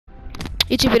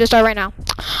YouTube video start right now.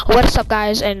 What's up,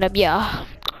 guys? And yeah,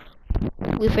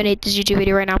 we finna hit this YouTube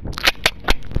video right now.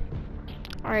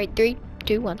 All right, 3,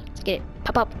 2, 1. Let's get it.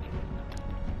 Pop up.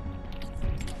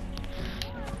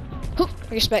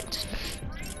 Respect.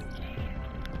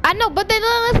 I know, but they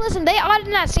listen. They ought to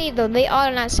not save though. They ought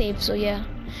to not save. So yeah,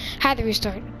 had to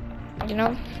restart. You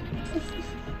know,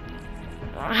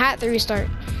 I had to restart.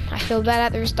 I feel bad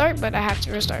at the restart, but I have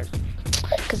to restart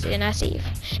because they did not save.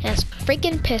 And I was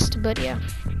freaking pissed. But yeah,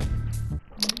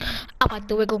 I like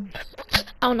the wiggle.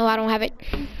 I don't know. I don't have it,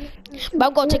 but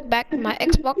I'm gonna take back my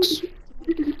Xbox.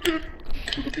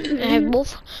 I have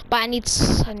both, but I need.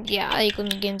 Yeah, I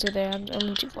couldn't get into there.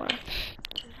 I'm too far.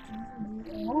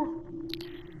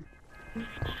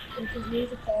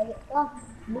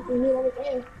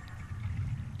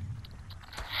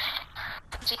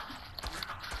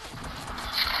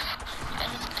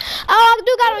 Oh, I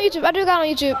do got on YouTube. I do got on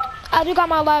YouTube. I do got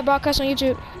my live broadcast on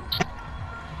YouTube.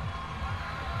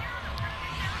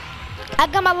 I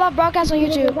got my live broadcast on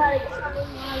YouTube.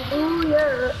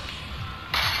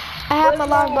 I have my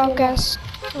live broadcast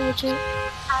on YouTube.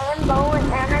 I am going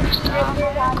and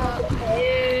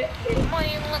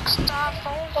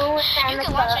You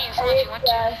can watch on your phone if you want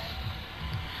to.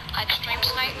 Like stream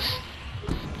tonight.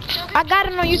 I got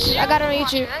it on YouTube. I got it on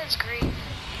YouTube. That is great.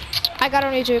 I got it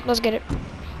on YouTube. Let's get it.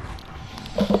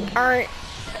 Alright.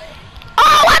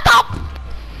 Oh, what the?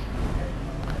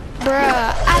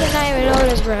 Bruh, I did not even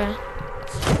notice, bruh.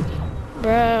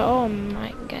 Bruh, oh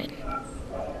my god.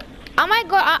 I might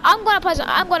go. I'm going to Pleasant.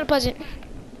 I'm going to Pleasant.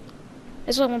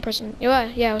 There's only one person.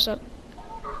 Yeah, what's up?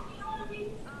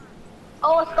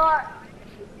 Oh, a scar.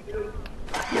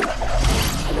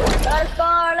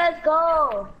 Let's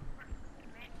go.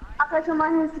 I put some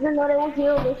money to know they won't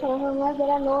kill me. So I'm like, I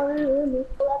know they will me.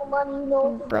 A lot of money, you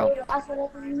know. Bro. I said that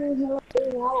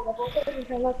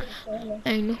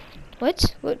I know.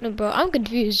 What? What? No, bro. I'm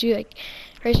confused. You like,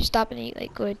 Hershey, stop and eat.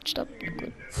 Like, go ahead, stop. Go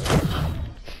ahead.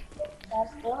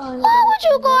 Oh, would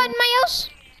you go in my house?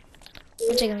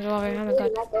 I'm taking it over. Oh my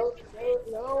god.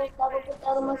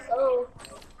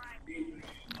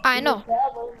 I know.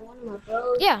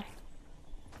 Yeah.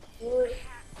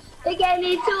 They gave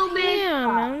me 2 big. Yeah,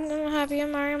 man. I'm happy.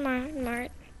 I'm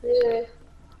alright. Yeah.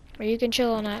 Or you can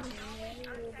chill on that.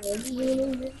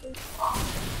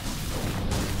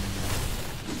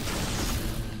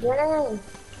 Yeah.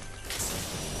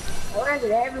 I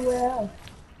landed everywhere else.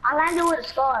 I landed with a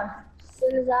scar. As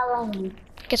soon as I landed.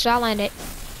 Guess what? I landed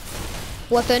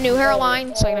with a new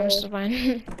hairline. So I'm just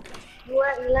fine. You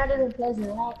landed in Pleasant,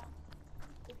 right?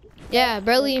 Yeah,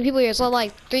 barely any people here. It's not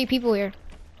like 3 people here.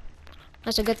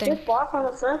 That's a good thing. You're far from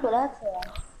the circle, that's it.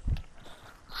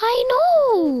 I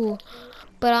know,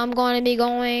 but I'm going to be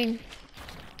going.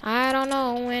 I don't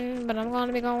know when, but I'm going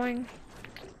to be going.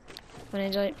 When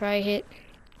it probably hit.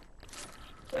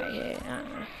 Right here. I don't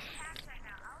know.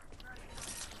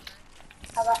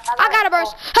 I got a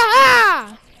burst. Ha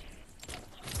ha!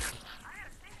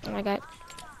 Oh my god.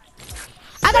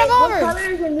 I got a What over. color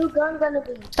is your new gun gonna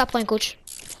be? Stop playing, coach.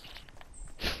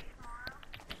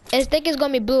 I think it's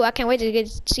gonna be blue. I can't wait to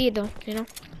see it though, you know.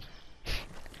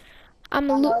 I'm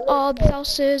gonna loot all the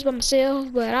houses by myself,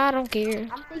 but I don't care.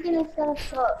 I'm thinking it's gonna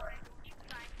suck.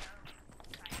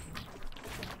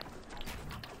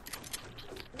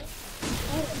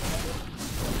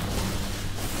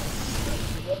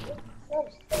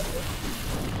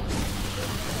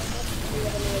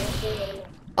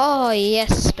 Oh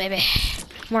yes, baby.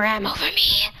 More ammo for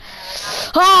me.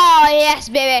 Oh yes,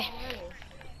 baby.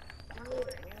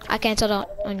 I can't tell that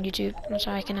on YouTube. I'm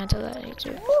sorry, I cannot tell that on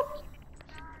YouTube.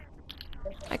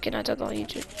 I cannot tell that on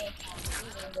YouTube.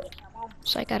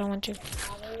 It's like I don't want to.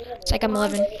 It's like I'm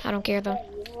 11. I don't care though.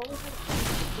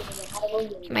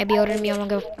 You might be older than me. I don't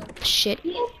give a shit.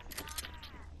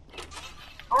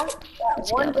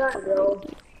 Let's One go. gun, bro.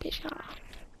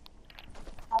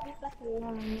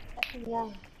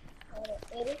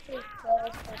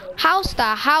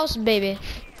 House, baby.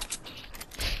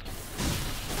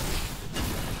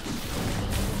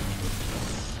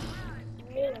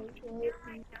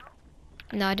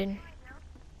 No, I didn't.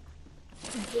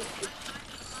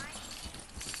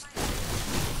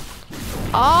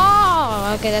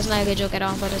 Oh, okay, that's not a good joke at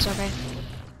all, but it's okay.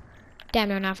 Damn,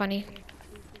 you're not funny.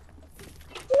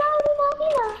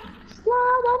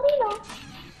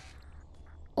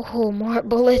 Oh, more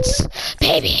bullets,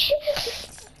 baby.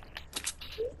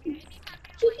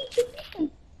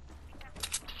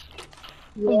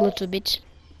 Little bitch.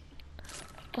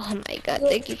 Oh my god,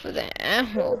 thank you for that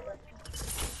ammo.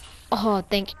 Oh,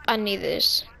 thank you. I need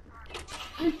this.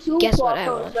 Guess what I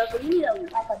want? He has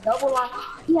a double launch.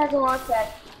 He has a launch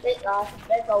pad. Let's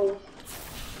go.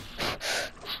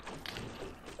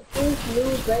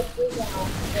 new breakthrough down.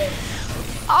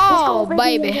 Oh,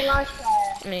 baby. I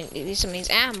I mean, need some of these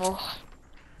ammo.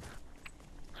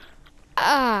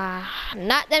 Ah,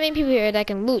 not that many people here that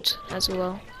can loot as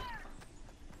well.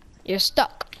 You're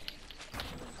stuck.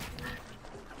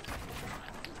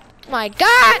 My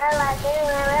God!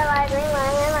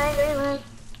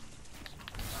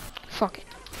 Fuck it.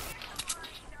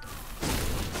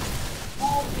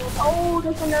 Oh,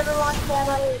 there's another launch pad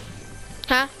right here.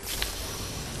 Huh?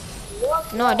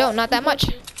 No, I don't. Not that much.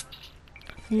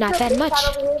 Not that much.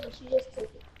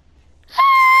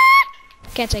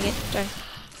 Can't take it. Sorry.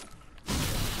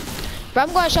 But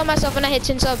I'm gonna show myself when I hit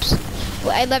 10 subs.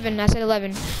 Well, 11. I said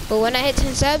 11. But when I hit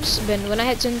 10 subs,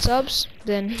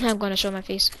 then I'm gonna show my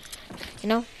face. You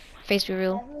know, face be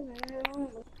real.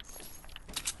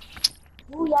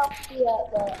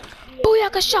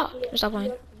 Booyaka shot. Stop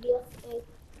playing.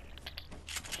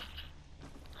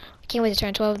 Can't wait to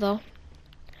turn 12 though.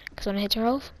 Cause when I hit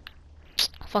 12,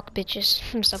 fuck bitches.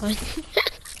 I'm stop playing.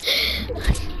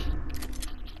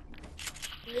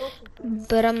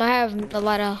 But I'm gonna have a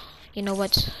lot of, you know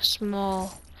what,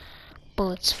 small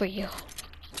bullets for you.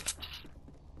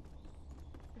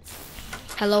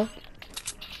 Hello?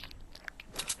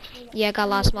 Yeah, I got a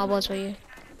lot of small bullets for you.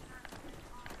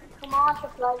 Come on,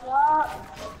 supply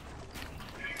drop.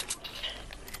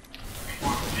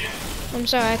 I'm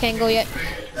sorry, I can't go yet.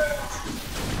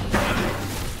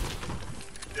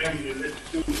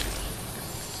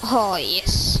 Oh,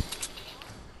 yes.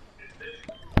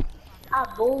 I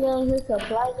boom in his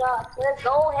supply drop. Let's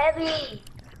go heavy.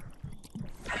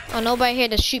 Oh, nobody here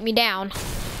to shoot me down.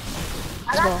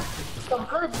 I got some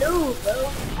good news, bro.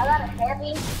 I got a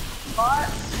heavy bar.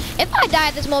 If I die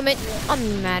at this moment,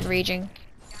 I'm mad raging.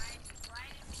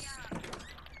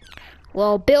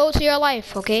 Well, build to your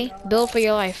life, okay? Build for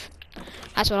your life.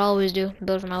 That's what I always do.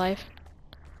 Build for my life.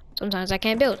 Sometimes I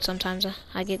can't build. Sometimes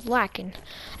I get lacking.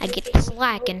 I get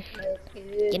slacking.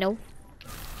 You know?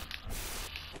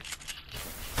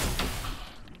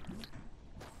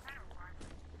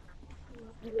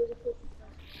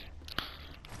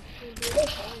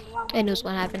 I knew what's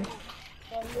gonna happen.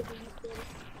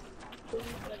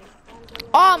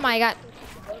 Oh my God.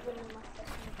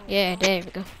 Yeah, there we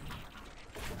go.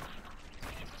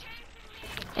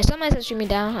 If somebody says shoot me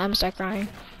down, I'm gonna start crying.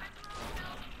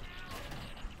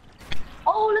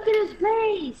 Oh, look at his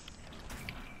face.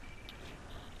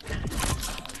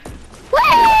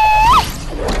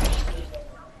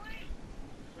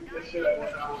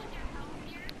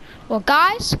 Well,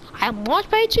 guys, I am launch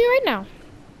padding to you right now.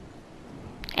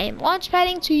 I am launch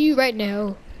padding to you right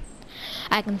now.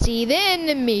 I can see the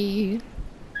enemy.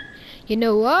 You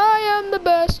know I am the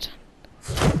best.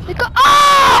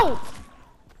 Oh!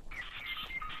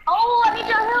 Oh, I need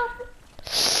your help.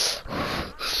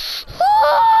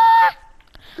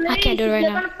 Please, I can't do it right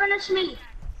now. You're gonna finish me.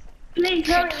 Please,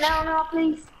 hurry. No,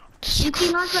 please. You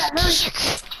can launch that. Hurry.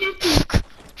 50,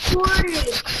 40,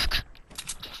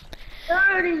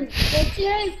 30,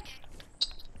 58.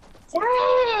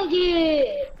 Dang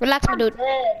it. Relax, my dude.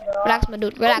 Dead, Relax, my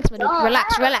dude. Relax, my dude.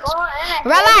 Relax, relax.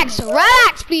 Relax,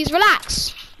 relax, please,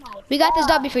 relax. We got this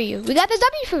W for you. We got this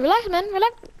W for you. Relax, man.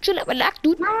 Relax. Chill out. Relax,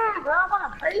 dude. Nah, bro, I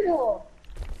want to play more.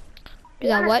 You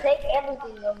got what? Take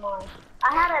everything of mine.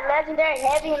 I had a legendary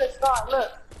heavy in the start.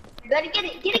 Look. You better get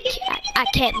it. Get it. I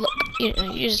can't look.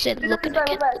 You just said look and I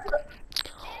can't look.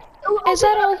 Look. Is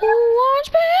that a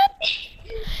launch pad?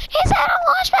 Is that a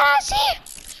launch pad I see?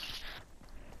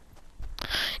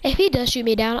 If he does shoot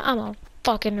me down, I'm a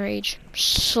fucking rage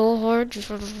so hard. You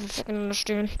fucking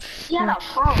understand? Yeah,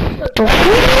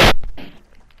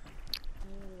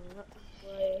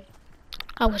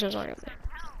 I wish I was already up there.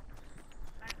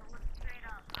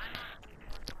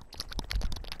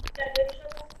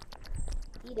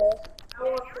 He does.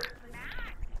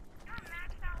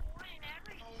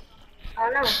 I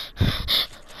know.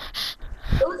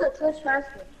 It was a twitch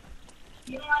transfer.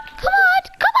 Come on,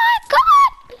 come on, come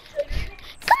on!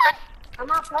 Come on! I'm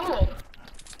not playing.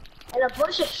 And a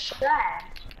bush is bad.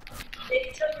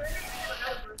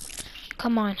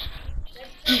 Come on.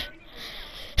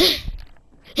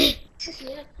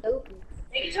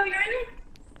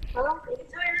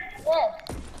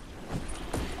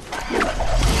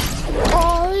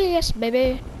 Oh yes,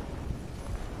 baby.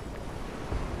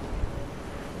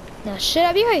 Now should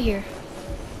I be right here?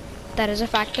 That is a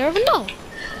factor of no.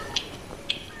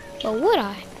 But would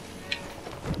I?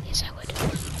 Yes, I would.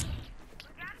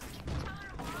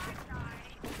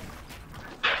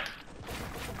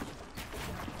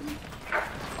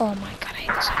 Oh my God, I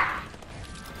hate this.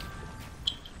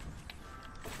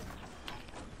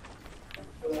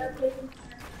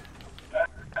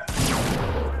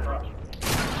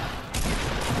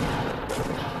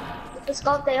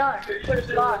 go if they are. For the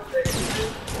scar.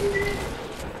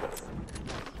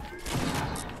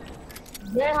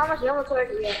 Dang, how much inventory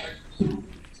do you have?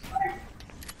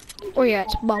 Where you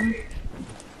at, bum?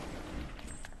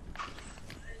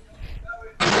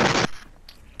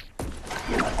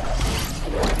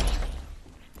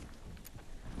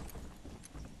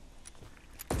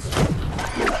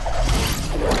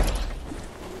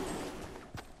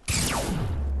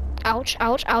 Ouch,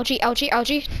 ouch, ouchie, ouchie,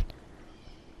 ouchie.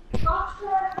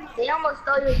 They almost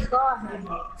stole your scar.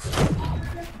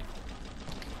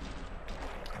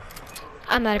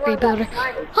 I'm not a great builder.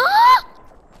 Ah!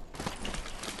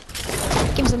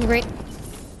 Give me something great.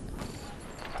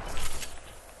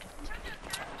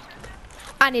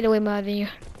 I need to way more than you.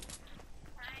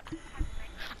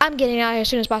 I'm getting out of here as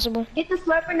soon as possible. Get the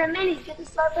slurp and the minis. Get the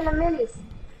slurp and the minis.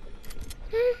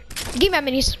 Give me my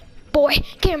minis, boy.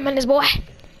 Give me my minis, boy.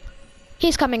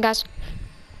 He's coming, guys.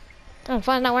 Oh,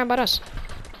 fine, not worrying about us.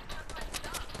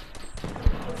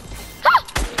 Ah!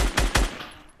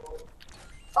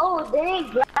 Oh,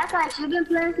 dang, Black Eyes, you've been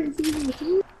playing since season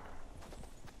 2?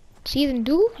 Season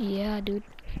 2? Yeah, dude.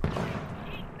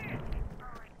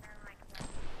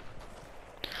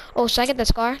 Oh, should I get the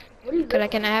scar?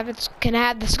 Can I have it? Can I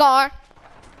have the scar?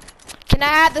 Can I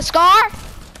have the scar?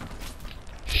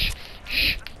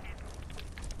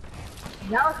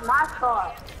 That was my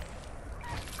scar.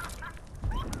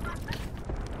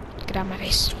 Get out of my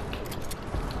face.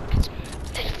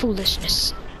 That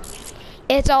foolishness.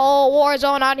 It's a whole war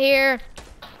zone out here.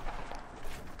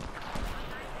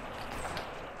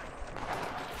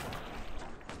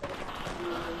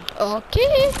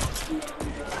 Okay.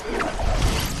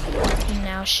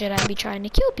 Now should I be trying to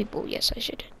kill people? Yes, I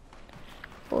should.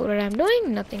 What I'm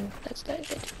doing? Nothing. That's that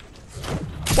good.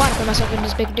 Why put myself in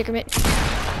this big predicament?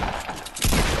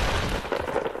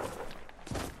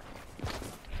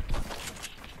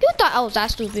 You thought I was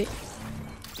that stupid?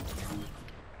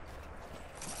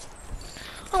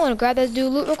 I want to grab that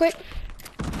dude loot real quick.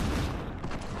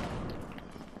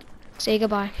 Say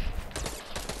goodbye.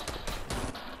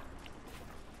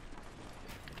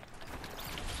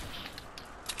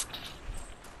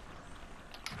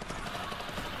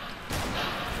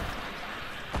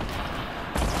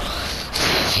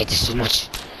 I hate this so much.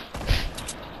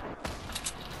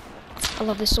 I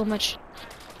love this so much.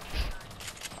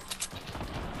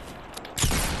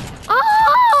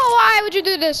 Oh, why would you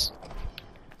do this?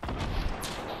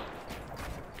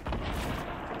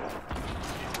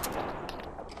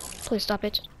 Please stop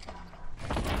it.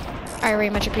 I very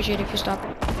much appreciate it if you stop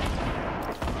it.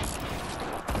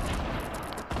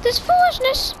 This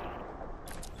foolishness.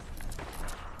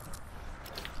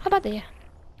 How about that?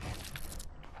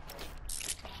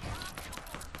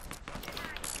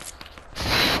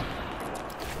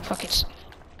 Fuck it.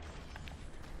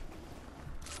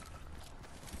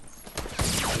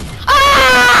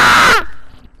 Ah!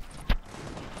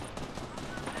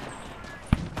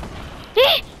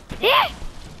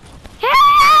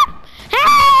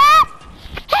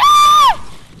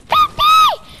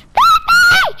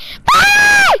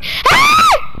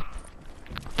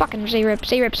 Fucking say rip,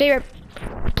 say rip, say rip.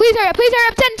 Please hurry up, please hurry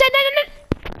up. 10.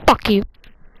 Fuck you.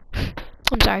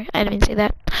 I'm sorry, I didn't mean to say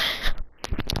that.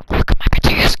 Look at my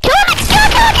criteria. Kill him!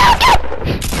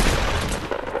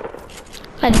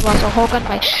 I just lost a whole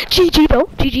gunfight. GG though.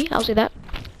 GG, I'll say that.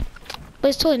 But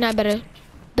it's totally not better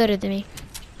than me.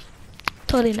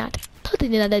 Totally not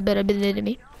that better than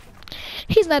me.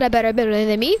 He's not a better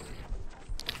than me.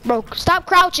 Bro, stop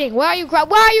crouching. Why are you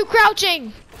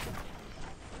crouching?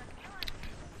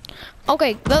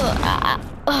 Okay.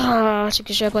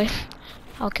 Should I play?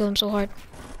 I'll kill him so hard.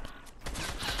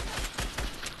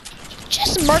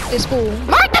 Just mark this fool.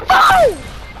 Mark the fool!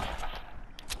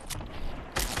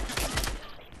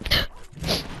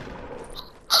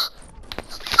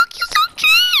 Fuck you, some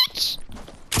cheats!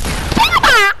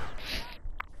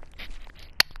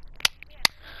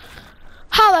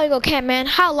 How long you go camp, man?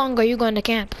 How long are you going to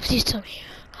camp? Please tell me.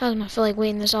 I do not feel like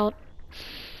waiting this out.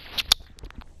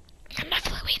 I'm not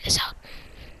feeling waiting this out.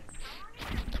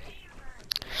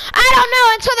 I don't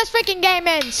know until this freaking game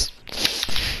ends.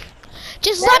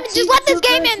 Just let this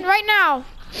game end right now.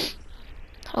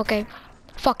 Okay.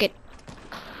 Fuck it.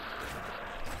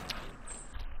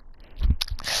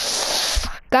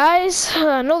 Guys,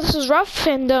 I know this is rough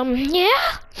and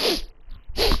yeah.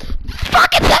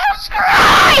 Fucking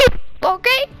subscribe!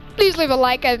 Okay? Please leave a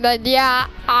like and then yeah.